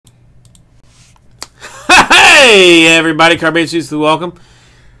Hey everybody, Carbon welcome.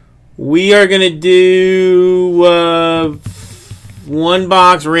 We are going to do one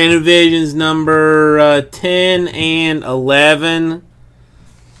box Random Visions number 10 and 11.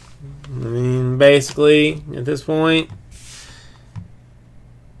 I mean, basically, at this point.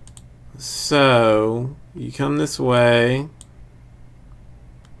 So, you come this way.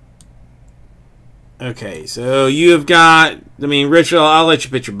 Okay, so you have got, I mean, Richard, I'll let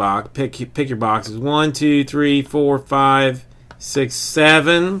you pick your box. Pick your boxes. 1, 2, 3, 4, 5, 6,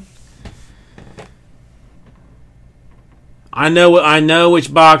 7. I know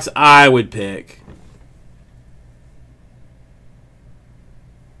which box I would pick.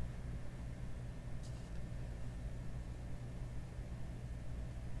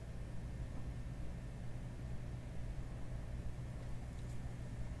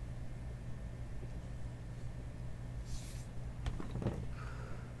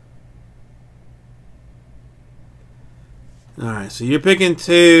 Alright, so you're picking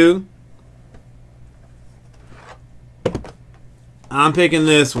 2. I'm picking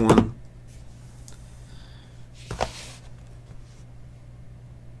this one.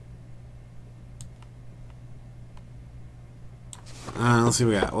 Let's see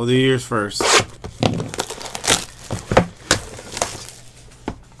what we got. We'll do yours first.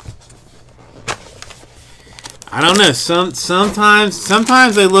 I don't know.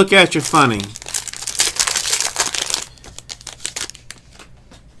 Sometimes they look at you funny.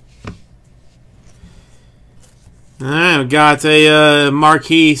 Alright, we got a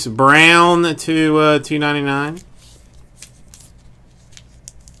Marquise Brown to $2.99.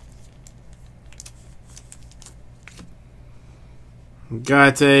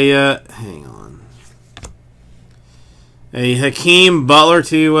 Got a hang on, a Hakeem Butler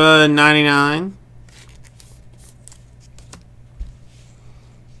to 99.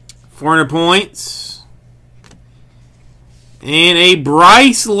 400 points, and a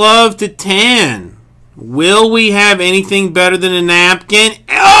Bryce Love to 10. Will we have anything better than a napkin?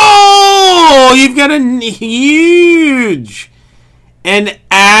 Oh, you've got a huge, an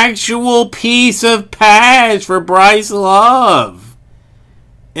actual piece of patch for Bryce Love.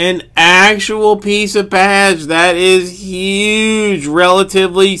 An actual piece of patch. That is huge,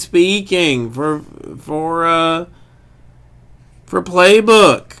 relatively speaking, for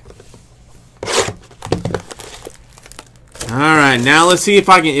Playbook. All right, now let's see if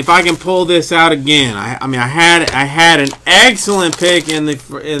I can pull this out again. I mean, I had an excellent pick in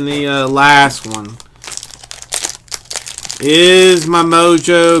the last one. Is my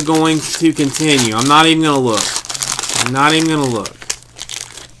mojo going to continue? I'm not even gonna look. I'm not even gonna look.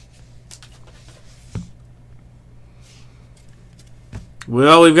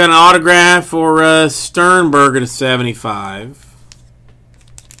 Well, we've got an autograph for Sternberger to 75.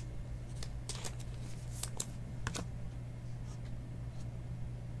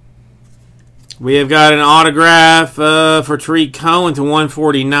 We have got an autograph for Tariq Cohen to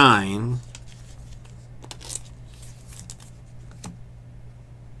 149.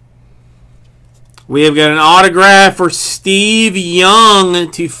 We have got an autograph for Steve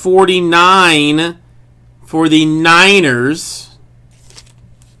Young to 49 for the Niners.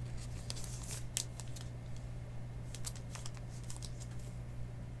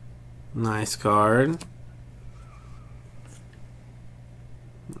 Nice card.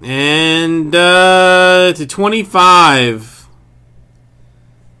 And to 25,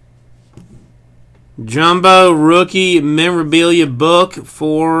 Jumbo Rookie Memorabilia Book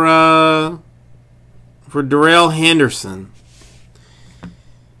for Darrell Henderson.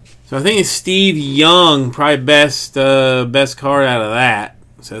 So I think it's Steve Young, probably best card out of that.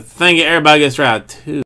 So thank you, everybody gets right out 2.